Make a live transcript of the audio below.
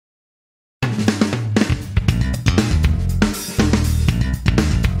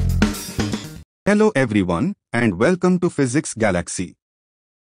Hello everyone and welcome to Physics Galaxy.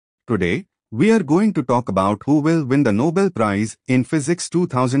 Today, we are going to talk about who will win the Nobel Prize in Physics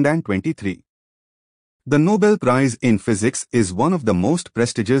 2023. The Nobel Prize in Physics is one of the most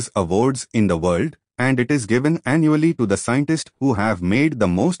prestigious awards in the world, and it is given annually to the scientists who have made the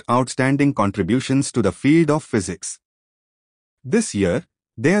most outstanding contributions to the field of physics. This year,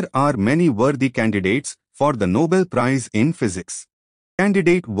 there are many worthy candidates for the Nobel Prize in Physics.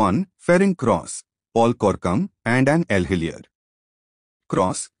 Candidate 1, Ferenc Krauss, Paul Corkum, and Anne L. Hillier.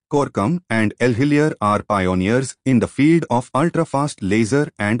 Krauss, Corkum, and L. Hillier are pioneers in the field of ultrafast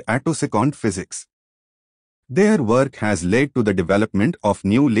laser and attosecond physics. Their work has led to the development of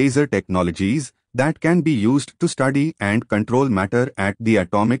new laser technologies that can be used to study and control matter at the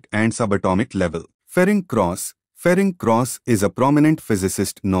atomic and subatomic level. Ferenc Krauss is a prominent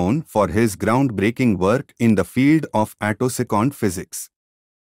physicist known for his groundbreaking work in the field of attosecond physics.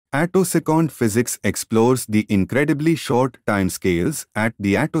 Attosecond physics explores the incredibly short timescales at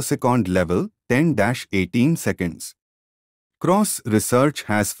the attosecond level, 10-18 seconds. Krauss' research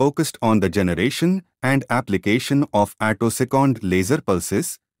has focused on the generation and application of attosecond laser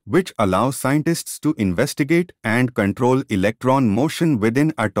pulses, which allow scientists to investigate and control electron motion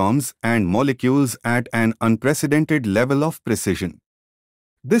within atoms and molecules at an unprecedented level of precision.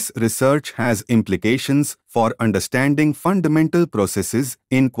 This research has implications for understanding fundamental processes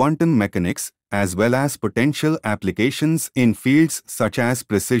in quantum mechanics as well as potential applications in fields such as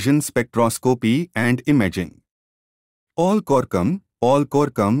precision spectroscopy and imaging. Paul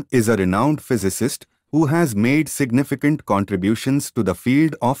Corkum is a renowned physicist who has made significant contributions to the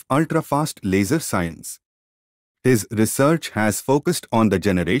field of ultrafast laser science. His research has focused on the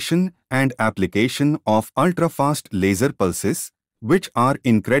generation and application of ultrafast laser pulses, which are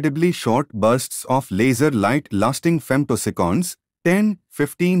incredibly short bursts of laser light lasting femtoseconds,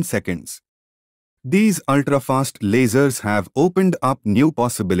 10-15 seconds. These ultrafast lasers have opened up new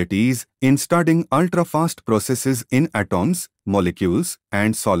possibilities in studying ultrafast processes in atoms, molecules,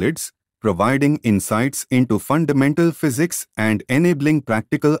 and solids, providing insights into fundamental physics and enabling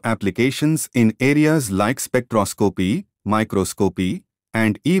practical applications in areas like spectroscopy, microscopy,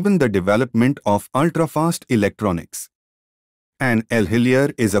 and even the development of ultrafast electronics. Anne L.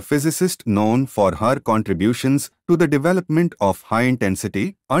 Hillier is a physicist known for her contributions to the development of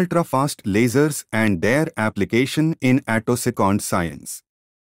high-intensity, ultrafast lasers and their application in attosecond science.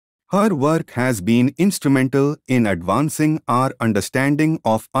 Her work has been instrumental in advancing our understanding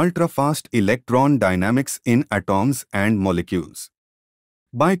of ultrafast electron dynamics in atoms and molecules.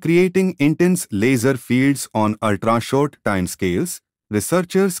 By creating intense laser fields on ultra-short timescales,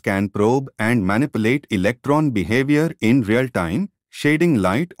 researchers can probe and manipulate electron behavior in real time, shedding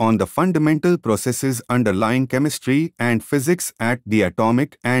light on the fundamental processes underlying chemistry and physics at the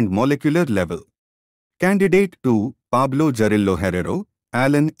atomic and molecular level. Candidate 2, Pablo Jarillo Herrero,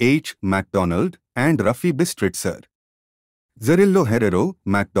 Alan H. MacDonald, and Rafi Bistritzer. Jarillo Herrero,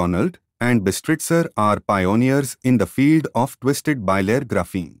 MacDonald, and Bistritzer are pioneers in the field of twisted bilayer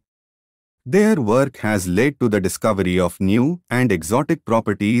graphene. Their work has led to the discovery of new and exotic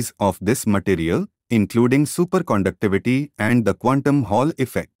properties of this material, including superconductivity and the quantum Hall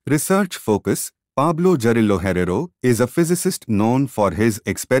effect. Research focus: Pablo Jarillo Herrero is a physicist known for his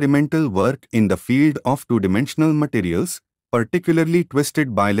experimental work in the field of two-dimensional materials, particularly twisted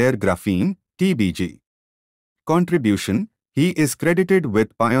bilayer graphene, TBG. Contribution: he is credited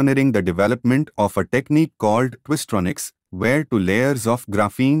with pioneering the development of a technique called twistronics, where two layers of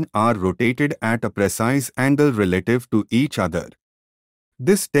graphene are rotated at a precise angle relative to each other.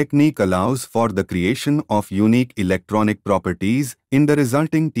 This technique allows for the creation of unique electronic properties in the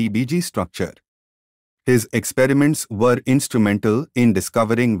resulting TBG structure. His experiments were instrumental in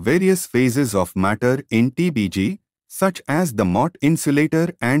discovering various phases of matter in TBG, such as the Mott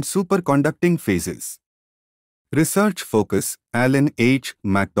insulator and superconducting phases. Research focus: Alan H.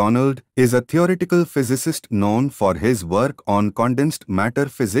 MacDonald is a theoretical physicist known for his work on condensed matter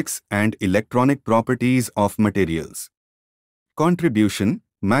physics and electronic properties of materials. Contribution: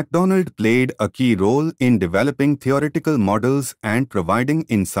 MacDonald played a key role in developing theoretical models and providing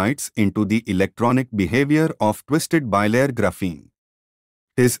insights into the electronic behavior of twisted bilayer graphene.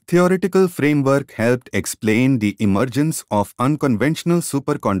 His theoretical framework helped explain the emergence of unconventional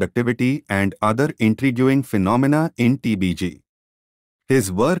superconductivity and other intriguing phenomena in TBG.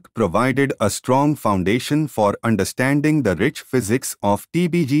 His work provided a strong foundation for understanding the rich physics of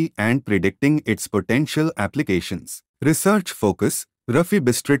TBG and predicting its potential applications. Research focus: Rafi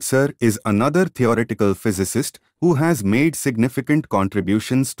Bistritzer is another theoretical physicist who has made significant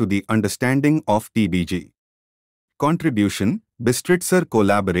contributions to the understanding of TBG. Contribution: Bistritzer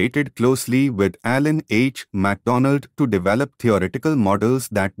collaborated closely with Alan H. MacDonald to develop theoretical models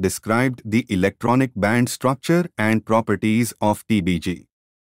that described the electronic band structure and properties of TBG.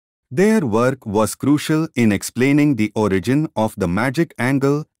 Their work was crucial in explaining the origin of the magic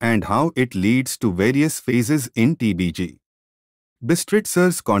angle and how it leads to various phases in TBG.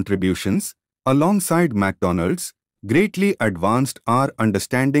 Bistritzer's contributions, alongside MacDonald's, greatly advanced our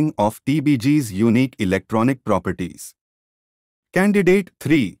understanding of TBG's unique electronic properties. Candidate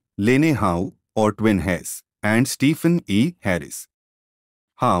 3, Lene Howe, Ortwin Hess, and Stephen E. Harris.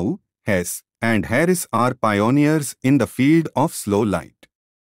 Howe, Hess, and Harris are pioneers in the field of slow light.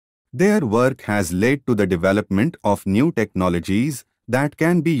 Their work has led to the development of new technologies that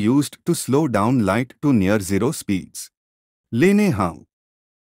can be used to slow down light to near-zero speeds. Lene Howe.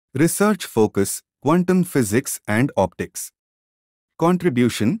 Research focus, quantum physics and optics.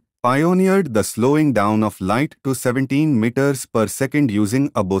 Contribution, pioneered the slowing down of light to 17 meters per second using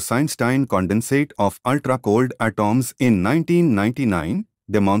a Bose-Einstein condensate of ultra-cold atoms in 1999,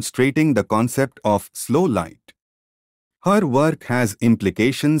 demonstrating the concept of slow light. Her work has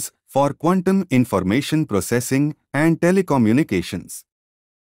implications for quantum information processing and telecommunications.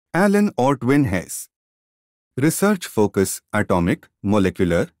 Alan Ortwin Hess. Research focus, atomic,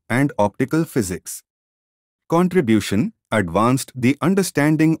 molecular, and optical physics. Contribution, advanced the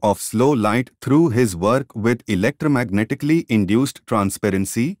understanding of slow light through his work with electromagnetically induced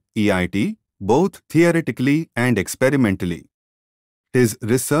transparency, EIT, both theoretically and experimentally. His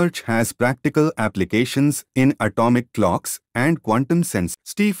research has practical applications in atomic clocks and quantum sensing.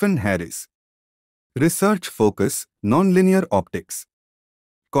 Stephen Harris. Research focus, nonlinear optics.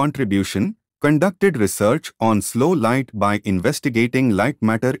 Contribution, conducted research on slow light by investigating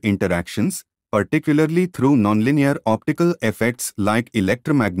light-matter interactions, particularly through nonlinear optical effects like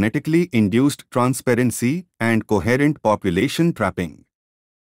electromagnetically induced transparency and coherent population trapping.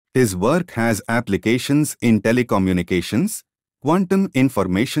 His work has applications in telecommunications, quantum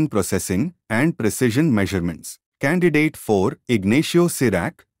information processing, and precision measurements. Candidate 4, Ignacio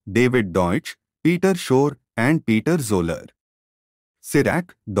Cirac, David Deutsch, Peter Shor, and Peter Zoller. Cirac,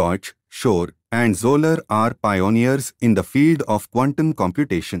 Deutsch, Shor, and Zoller are pioneers in the field of quantum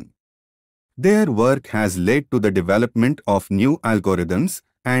computation. Their work has led to the development of new algorithms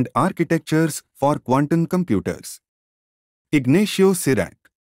and architectures for quantum computers. Ignacio Cirac.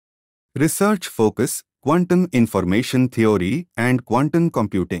 Research focus, quantum information theory and quantum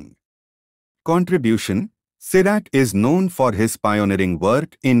computing. Contribution, Cirac is known for his pioneering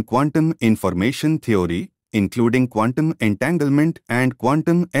work in quantum information theory, including quantum entanglement and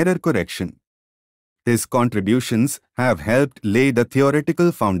quantum error correction. His contributions have helped lay the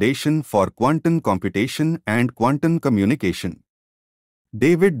theoretical foundation for quantum computation and quantum communication.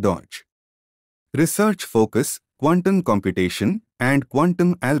 David Deutsch. Research focus, quantum computation and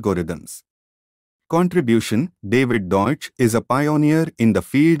quantum algorithms. Contribution, David Deutsch is a pioneer in the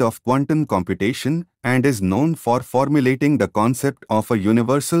field of quantum computation and is known for formulating the concept of a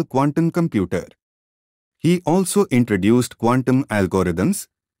universal quantum computer. He also introduced quantum algorithms,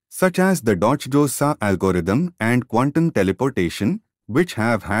 such as the Deutsch-Josa algorithm and quantum teleportation, which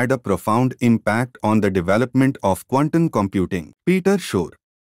have had a profound impact on the development of quantum computing. Peter Shor.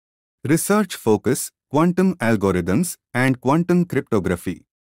 Research focus, quantum algorithms and quantum cryptography.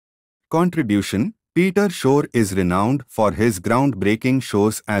 Contribution, Peter Shor is renowned for his groundbreaking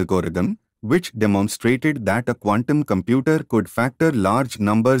Shor's algorithm, which demonstrated that a quantum computer could factor large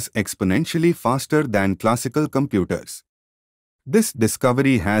numbers exponentially faster than classical computers. This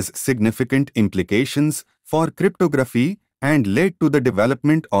discovery has significant implications for cryptography and led to the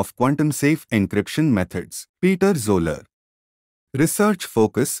development of quantum-safe encryption methods. Peter Zoller. Research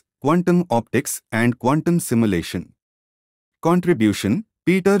focus, quantum optics and quantum simulation. Contribution,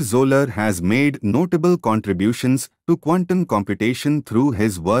 Peter Zoller has made notable contributions to quantum computation through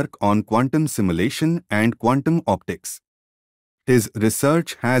his work on quantum simulation and quantum optics. His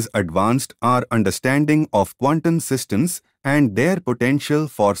research has advanced our understanding of quantum systems and their potential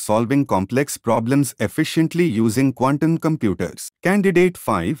for solving complex problems efficiently using quantum computers. Candidate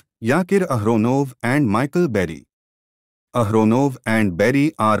 5, Yakir Aharonov and Michael Berry. Aharonov and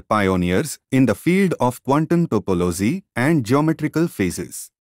Berry are pioneers in the field of quantum topology and geometrical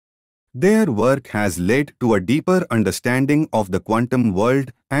phases. Their work has led to a deeper understanding of the quantum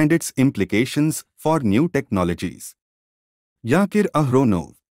world and its implications for new technologies. Yakir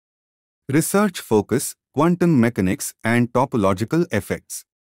Aharonov. Research focus, quantum mechanics and topological effects.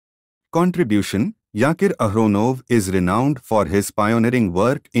 Contribution, Yakir Aharonov is renowned for his pioneering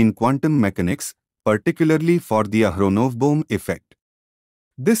work in quantum mechanics, particularly for the Aharonov-Bohm effect.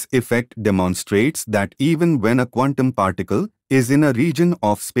 This effect demonstrates that even when a quantum particle is in a region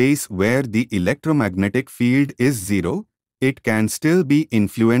of space where the electromagnetic field is zero, it can still be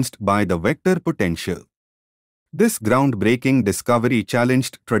influenced by the vector potential. This groundbreaking discovery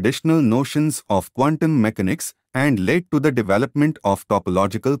challenged traditional notions of quantum mechanics and led to the development of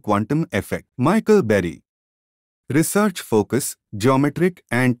topological quantum effect. Michael Berry. Research focus, geometric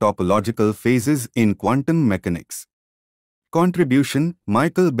and topological phases in quantum mechanics. Contribution: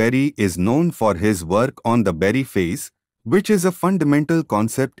 Michael Berry is known for his work on the Berry phase, which is a fundamental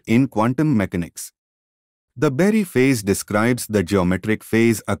concept in quantum mechanics. The Berry phase describes the geometric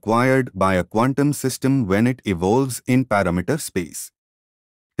phase acquired by a quantum system when it evolves in parameter space.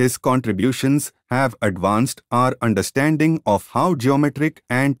 His contributions have advanced our understanding of how geometric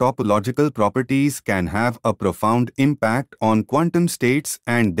and topological properties can have a profound impact on quantum states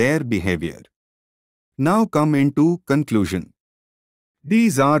and their behavior. Now come into conclusion.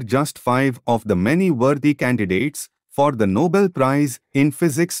 These are just 5 of the many worthy candidates for the Nobel Prize in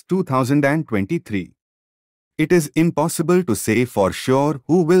Physics 2023. It is impossible to say for sure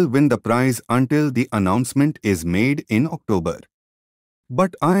who will win the prize until the announcement is made in October.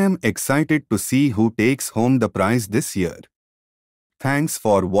 But I am excited to see who takes home the prize this year. Thanks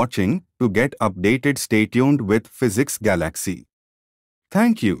for watching. To get updated, stay tuned with Physics Galaxy.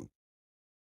 Thank you.